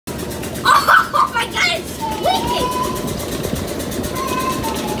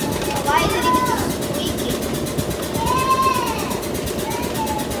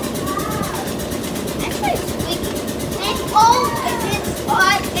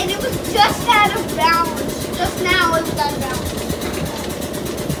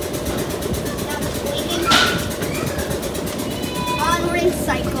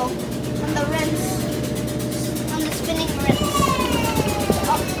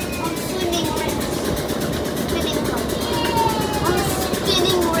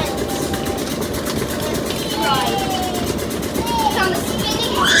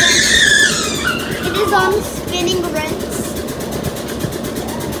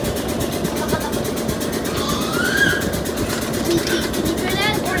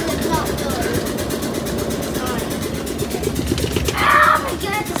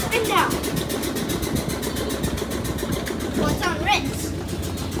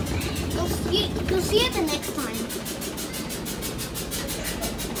You'll see it the next time.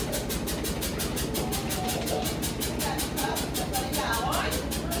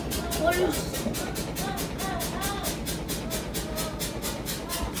 What is...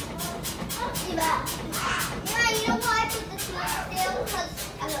 Yeah, you know why I put this one still? Because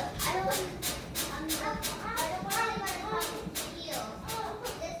I don't want to heal.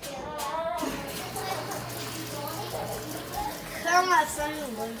 Come on, son, you're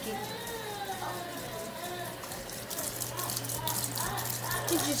blinking.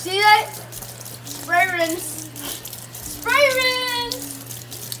 Did you see that? Spray rinse. Spray rinse!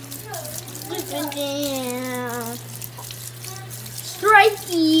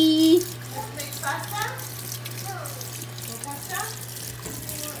 Strikey!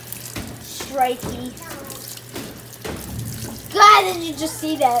 Strikey. God, did you just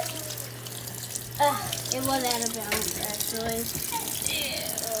see that? It was out of bounds, actually.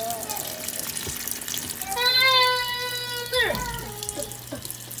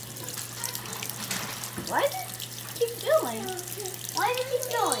 Why does it keep going? Why does it keep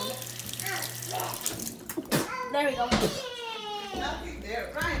going? There we go. Nothing there.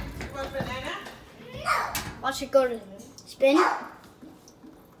 Ryan, you want banana? No. Watch it go to spin.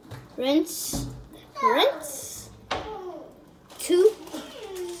 Rinse. Rinse. 2.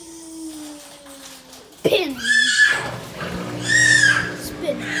 Spin.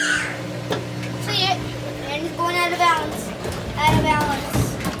 Spin. See it? And it's going out of bounds. Out of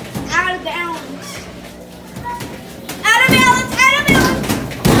balance. Out of bounds. Out of balance. Out of balance.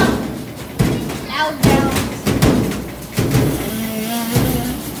 Out of balance.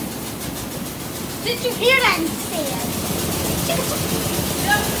 Did you hear that instead?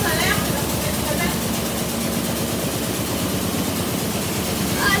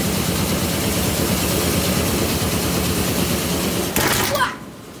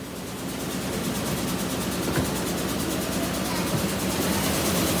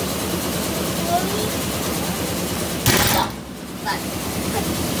 What?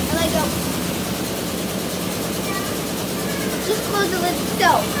 Let go. Just close the lid.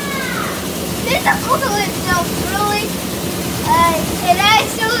 No. This is close the lid. No, really? It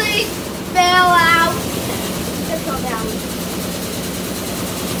actually fell out. It fell down.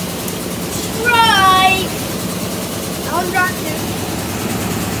 Strike! I'll drop it.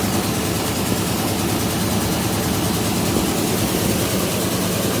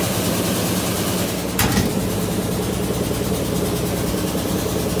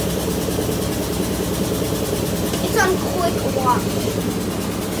 It's on quick watch.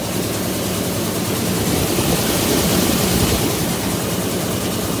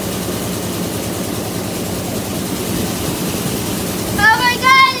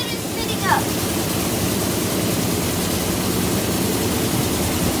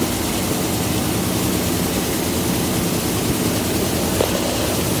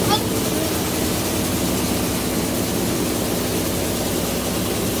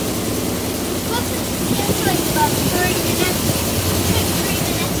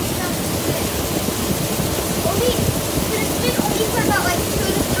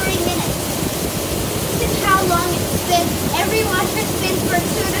 Every washer spins for 2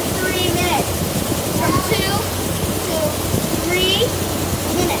 to 3 minutes. From 2 to 3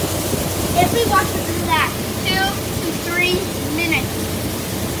 minutes. Every washer does that. 2 to 3 minutes.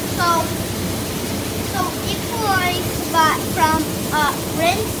 So equally, but from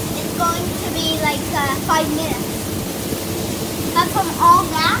rinse, it's going to be like 5 minutes. But from all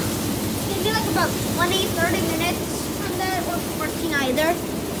that, it's going to be like about 20, 30 minutes from that, or 14 either.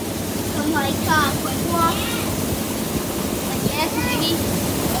 From like quick wash. Yes, maybe.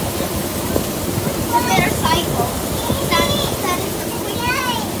 A better cycle. That is the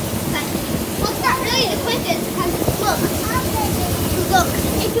quickest. Well, it's not really the quickest because look.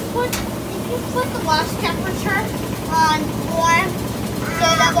 If you put the wash temperature on warm,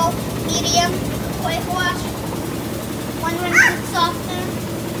 low level, medium, quick wash, one rinse softener,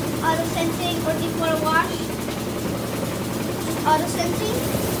 auto sensing, or deep water wash, auto sensing,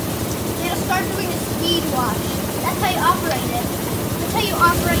 it'll start doing a speed wash. That's how you operate it. That's how you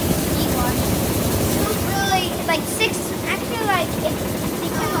operate the speed wash. It's really, it's like 6, actually like, it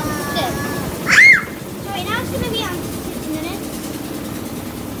depends on 6. So right now it's going to be on 6 minutes.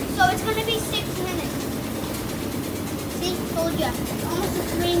 So it's going to be 6 minutes. See, told you. Almost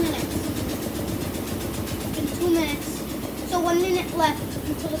 3 minutes. In 2 minutes. So 1 minute left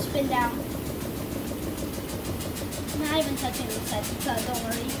until the spin down. I'm not even touching the side, so don't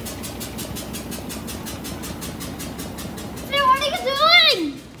worry. What are you doing?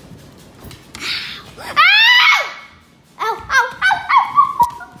 Ow! Ow! Ow! Ow!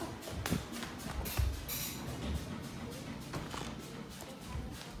 Ow!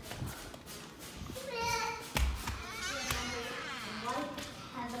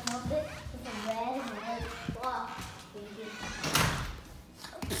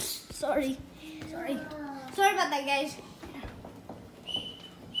 Sorry about that, guys.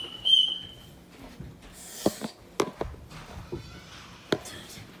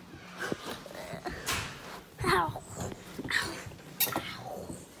 Ow.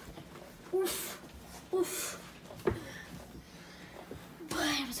 Oof. Boy,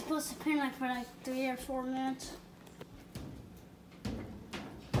 I was supposed to pin for like 3 or 4 minutes.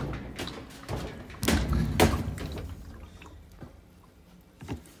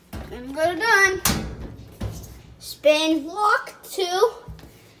 And we're done. Spin, lock, 2,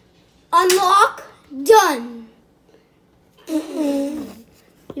 unlock, done. You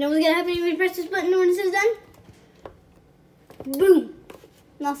know what's gonna happen if you press this button when it says done? Boom.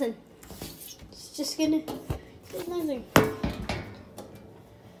 Nothing. It's just gonna do nothing.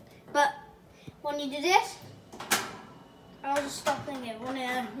 But when you do this, I'll just stop thinking. Do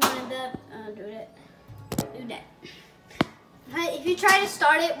that. If you try to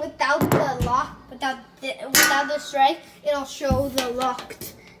start it without the lock, without the strike, it'll show the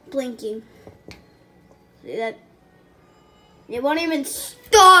locked blinking. See that? It won't even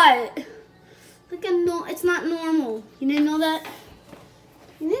start. Look at no, it's not normal. You didn't know that?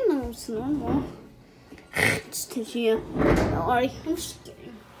 You didn't know it's normal. Just teaching you. Don't worry, I'm just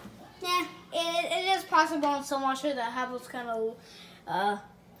kidding. Yeah, it is possible on some washer that have those kind of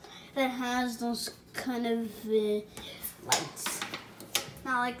that has those kind of lights.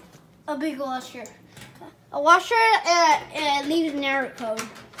 Not like a big washer. A washer leaves an error code.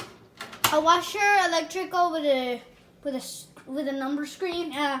 A washer electrical with a number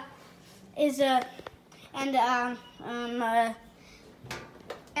screen is and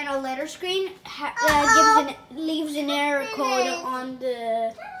a letter screen leaves an error code on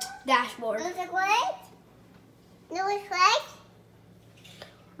the dashboard.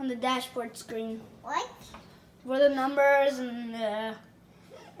 On the dashboard screen. What? Where the numbers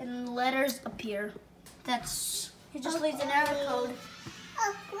and letters appear. It just leaves an error code.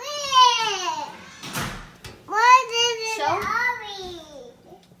 Oh, great! What is it?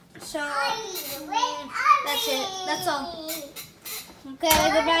 So that's it. That's all.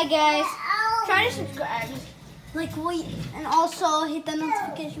 Okay, goodbye, guys. Try to subscribe. And also hit the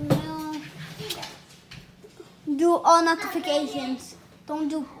notification bell. Do all notifications. Don't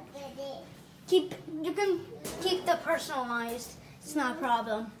do. You can keep the personalized. It's not a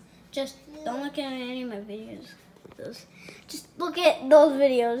problem. Just don't look at any of my videos. Just look at those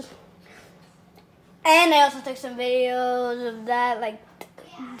videos. And I also took some videos of that, like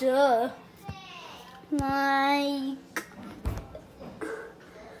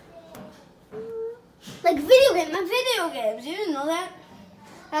video games. You didn't know that?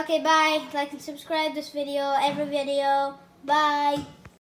 Okay, bye. Like and subscribe this video, every video. Bye.